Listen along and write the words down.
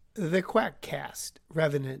The Quackcast,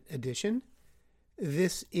 Revenant Edition.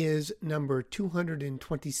 This is number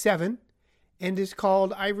 227 and is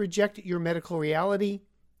called I Reject Your Medical Reality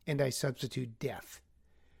and I Substitute Death.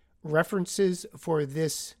 References for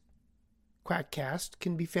this Quackcast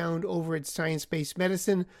can be found over at Science-Based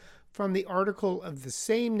Medicine from the article of the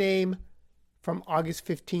same name from August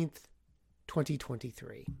 15th,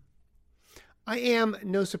 2023. I am,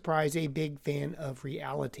 no surprise, a big fan of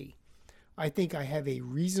reality. I think I have a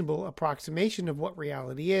reasonable approximation of what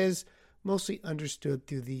reality is, mostly understood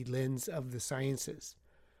through the lens of the sciences.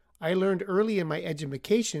 I learned early in my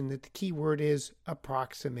education that the key word is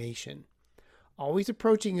approximation. Always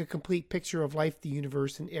approaching a complete picture of life, the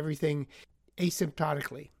universe, and everything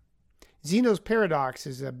asymptotically. Zeno's paradox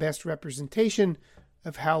is the best representation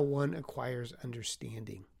of how one acquires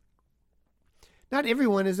understanding. Not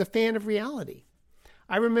everyone is a fan of reality.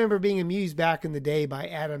 I remember being amused back in the day by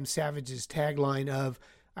Adam Savage's tagline of,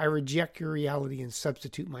 I reject your reality and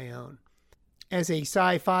substitute my own. As a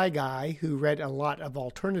sci-fi guy who read a lot of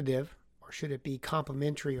alternative, or should it be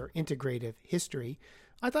complementary or integrative, history,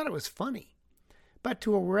 I thought it was funny. But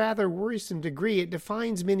to a rather worrisome degree, it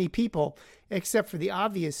defines many people, except for the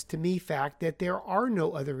obvious to me fact that there are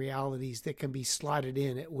no other realities that can be slotted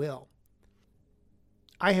in at will.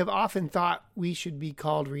 I have often thought we should be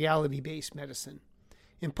called reality-based medicine.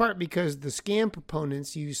 In part because the scam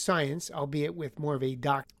proponents use science, albeit with more of a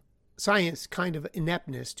science kind of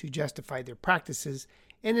ineptness to justify their practices,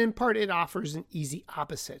 and in part it offers an easy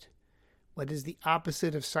opposite. What is the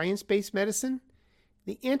opposite of science-based medicine?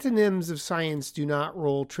 The antonyms of science do not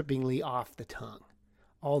roll trippingly off the tongue,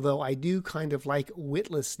 although I do kind of like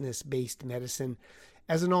witlessness-based medicine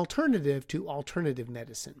as an alternative to alternative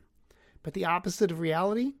medicine. But the opposite of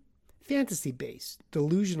reality? Fantasy-based,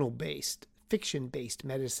 delusional-based, fiction-based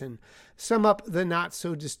medicine sum up the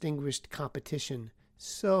not-so-distinguished competition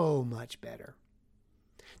so much better.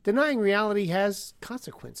 Denying reality has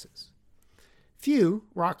consequences. Few,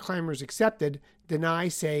 rock climbers excepted, deny,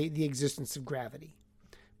 say, the existence of gravity.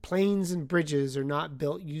 Planes and bridges are not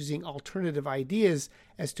built using alternative ideas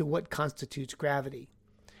as to what constitutes gravity.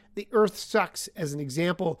 The Earth sucks, as an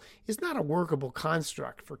example, is not a workable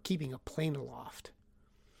construct for keeping a plane aloft.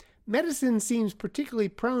 Medicine seems particularly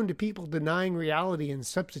prone to people denying reality and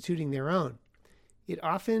substituting their own. It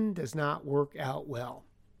often does not work out well.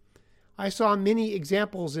 I saw many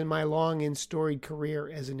examples in my long and storied career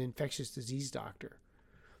as an infectious disease doctor.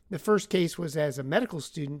 The first case was as a medical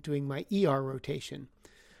student doing my ER rotation.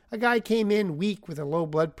 A guy came in weak with a low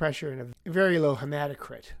blood pressure and a very low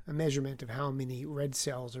hematocrit, a measurement of how many red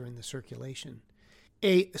cells are in the circulation.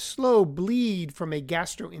 A slow bleed from a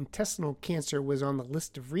gastrointestinal cancer was on the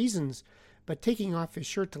list of reasons, but taking off his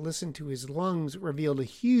shirt to listen to his lungs revealed a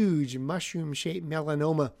huge mushroom-shaped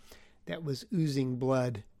melanoma that was oozing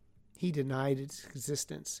blood. He denied its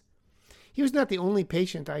existence. He was not the only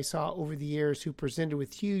patient I saw over the years who presented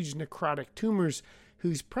with huge necrotic tumors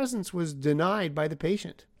whose presence was denied by the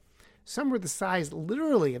patient. Some were the size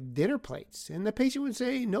literally of dinner plates, and the patient would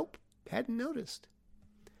say, nope, hadn't noticed.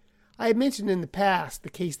 I had mentioned in the past the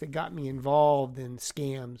case that got me involved in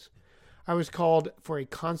scams. I was called for a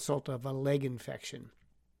consult of a leg infection.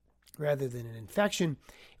 Rather than an infection,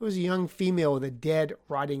 it was a young female with a dead,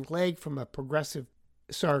 rotting leg from a progressive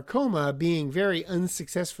sarcoma being very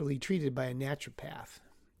unsuccessfully treated by a naturopath.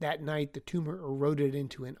 That night, the tumor eroded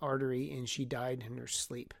into an artery and she died in her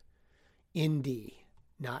sleep. ND,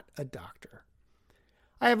 not a doctor.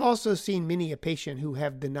 I have also seen many a patient who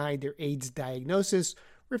have denied their AIDS diagnosis,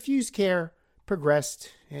 refused care, progressed,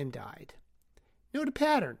 and died. Note a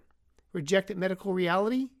pattern. Reject medical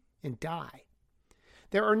reality and die.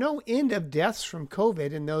 There are no end of deaths from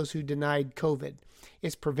COVID in those who denied COVID,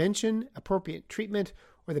 its prevention, appropriate treatment,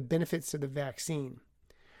 or the benefits of the vaccine.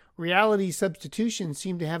 Reality substitution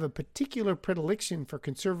seem to have a particular predilection for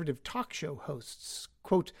conservative talk show hosts.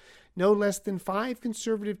 Quote, no less than 5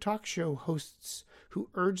 conservative talk show hosts who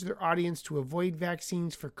urge their audience to avoid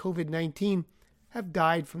vaccines for COVID-19 have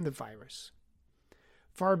died from the virus.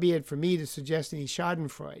 Far be it from me to suggest any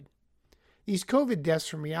schadenfreude. These COVID deaths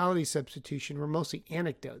from reality substitution were mostly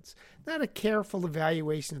anecdotes, not a careful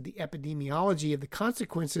evaluation of the epidemiology of the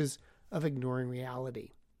consequences of ignoring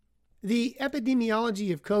reality. The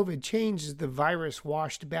epidemiology of COVID changed as the virus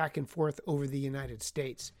washed back and forth over the United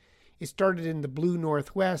States. It started in the blue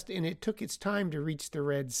Northwest, and it took its time to reach the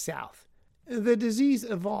red South. The disease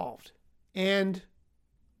evolved, and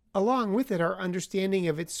along with it, our understanding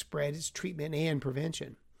of its spread, its treatment, and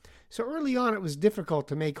prevention. So early on, it was difficult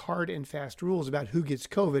to make hard and fast rules about who gets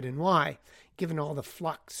COVID and why, given all the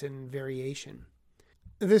flux and variation.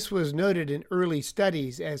 This was noted in early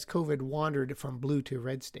studies as COVID wandered from blue to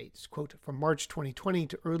red states. Quote, from March 2020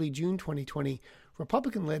 to early June 2020,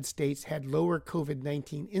 Republican-led states had lower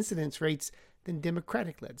COVID-19 incidence rates than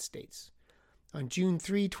Democratic-led states. On June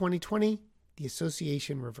 3, 2020, the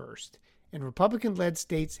association reversed, and Republican-led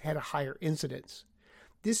states had a higher incidence.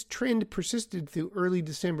 This trend persisted through early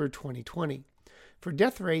December 2020. For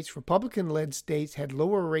death rates, Republican-led states had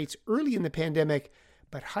lower rates early in the pandemic,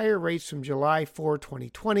 but higher rates from July 4,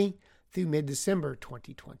 2020 through mid-December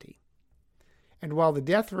 2020. And while the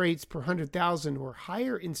death rates per 100,000 were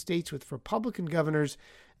higher in states with Republican governors,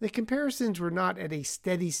 the comparisons were not at a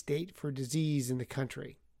steady state for disease in the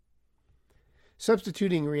country.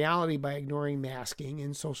 Substituting reality by ignoring masking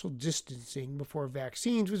and social distancing before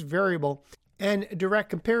vaccines was variable, and direct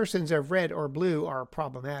comparisons of red or blue are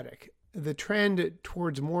problematic. The trend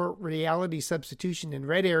towards more reality substitution in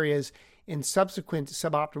red areas and subsequent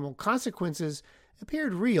suboptimal consequences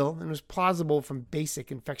appeared real and was plausible from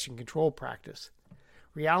basic infection control practice.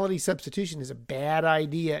 Reality substitution is a bad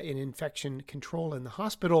idea in infection control in the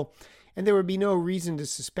hospital, and there would be no reason to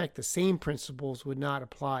suspect the same principles would not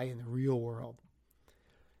apply in the real world.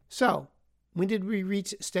 So, when did we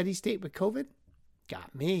reach steady state with COVID?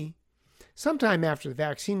 Got me. Sometime after the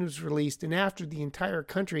vaccine was released and after the entire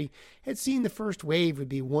country had seen the first wave would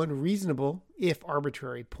be one reasonable, if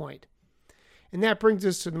arbitrary, point. And that brings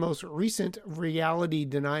us to the most recent reality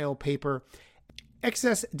denial paper,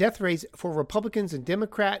 Excess Death Rates for Republicans and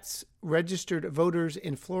Democrats Registered Voters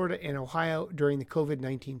in Florida and Ohio During the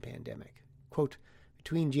COVID-19 Pandemic. Quote,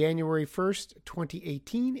 between January 1st,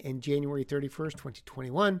 2018 and January 31st,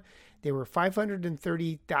 2021, there were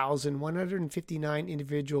 530,159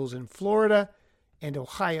 individuals in Florida and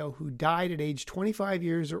Ohio who died at age 25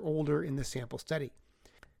 years or older in the sample study.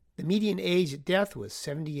 The median age at death was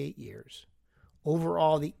 78 years.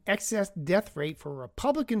 Overall, the excess death rate for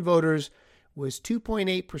Republican voters was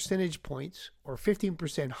 2.8 percentage points, or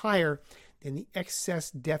 15% higher than the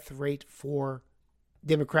excess death rate for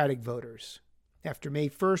Democratic voters. After May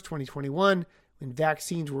 1st, 2021, when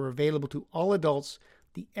vaccines were available to all adults,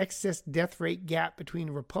 the excess death rate gap between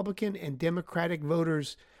Republican and Democratic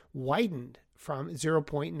voters widened from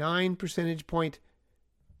 0.9 percentage point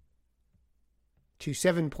to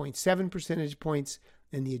 7.7 percentage points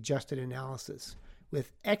in the adjusted analysis,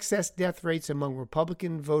 with excess death rates among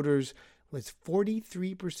Republican voters was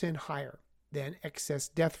 43% higher than excess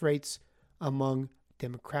death rates among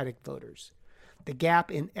Democratic voters. The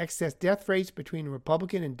gap in excess death rates between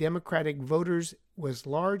Republican and Democratic voters was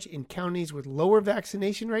large in counties with lower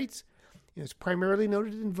vaccination rates. It was primarily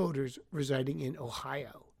noted in voters residing in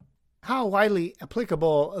Ohio. How widely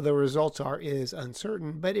applicable the results are is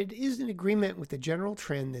uncertain, but it is in agreement with the general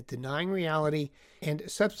trend that denying reality and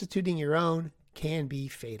substituting your own can be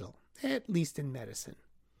fatal, at least in medicine.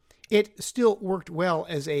 It still worked well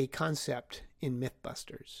as a concept in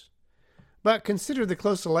Mythbusters. But consider the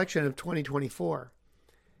close election of 2024.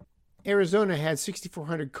 Arizona had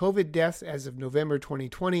 6,400 COVID deaths as of November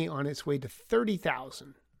 2020, on its way to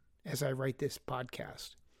 30,000 as I write this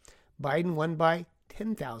podcast. Biden won by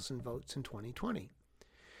 10,000 votes in 2020.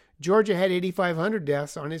 Georgia had 8,500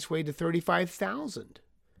 deaths, on its way to 35,000.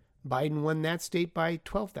 Biden won that state by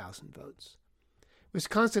 12,000 votes.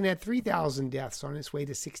 Wisconsin had 3,000 deaths, on its way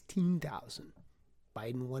to 16,000.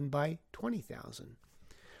 Biden won by 20,000.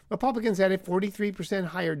 Republicans had a 43%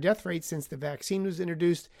 higher death rate since the vaccine was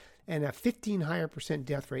introduced and a 15% higher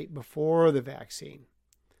death rate before the vaccine.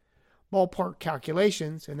 Ballpark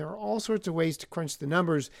calculations, and there are all sorts of ways to crunch the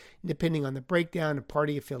numbers depending on the breakdown of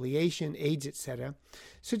party affiliation, age, etc.,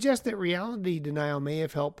 suggest that reality denial may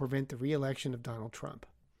have helped prevent the re-election of Donald Trump.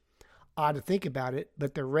 Odd to think about it,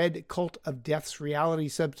 but the red cult of death's reality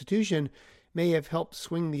substitution may have helped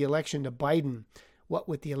swing the election to Biden, what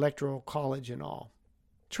with the Electoral College and all.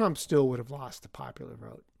 Trump still would have lost the popular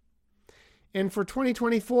vote. And for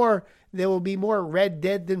 2024, there will be more red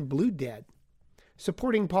dead than blue dead.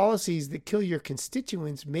 Supporting policies that kill your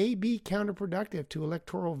constituents may be counterproductive to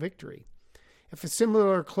electoral victory. If a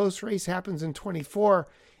similar close race happens in 24,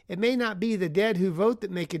 it may not be the dead who vote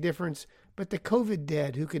that make a difference, but the COVID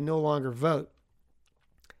dead who can no longer vote.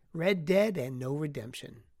 Red dead and no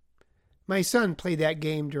redemption. My son played that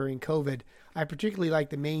game during COVID. I particularly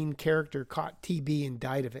liked the main character caught TB and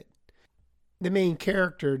died of it. The main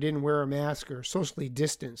character didn't wear a mask or socially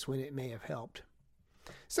distance when it may have helped.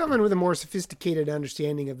 Someone with a more sophisticated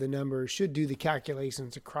understanding of the numbers should do the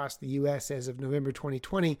calculations across the U.S. as of November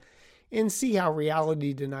 2020 and see how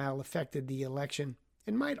reality denial affected the election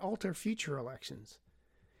and might alter future elections.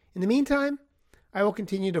 In the meantime, I will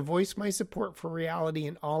continue to voice my support for reality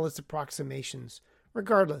and all its approximations,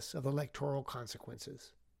 regardless of electoral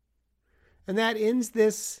consequences. And that ends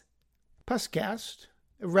this Quackcast,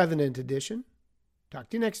 Revenant Edition. Talk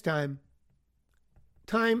to you next time.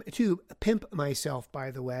 Time to pimp myself,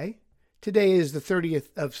 by the way. Today is the 30th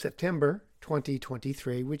of September,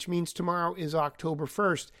 2023, which means tomorrow is October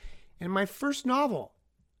 1st. And my first novel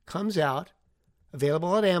comes out,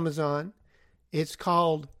 available at Amazon. It's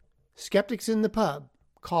called Skeptics in the Pub,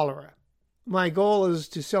 Cholera. My goal is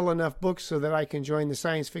to sell enough books so that I can join the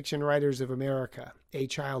Science Fiction Writers of America, a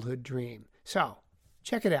childhood dream. So,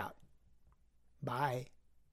 check it out. Bye.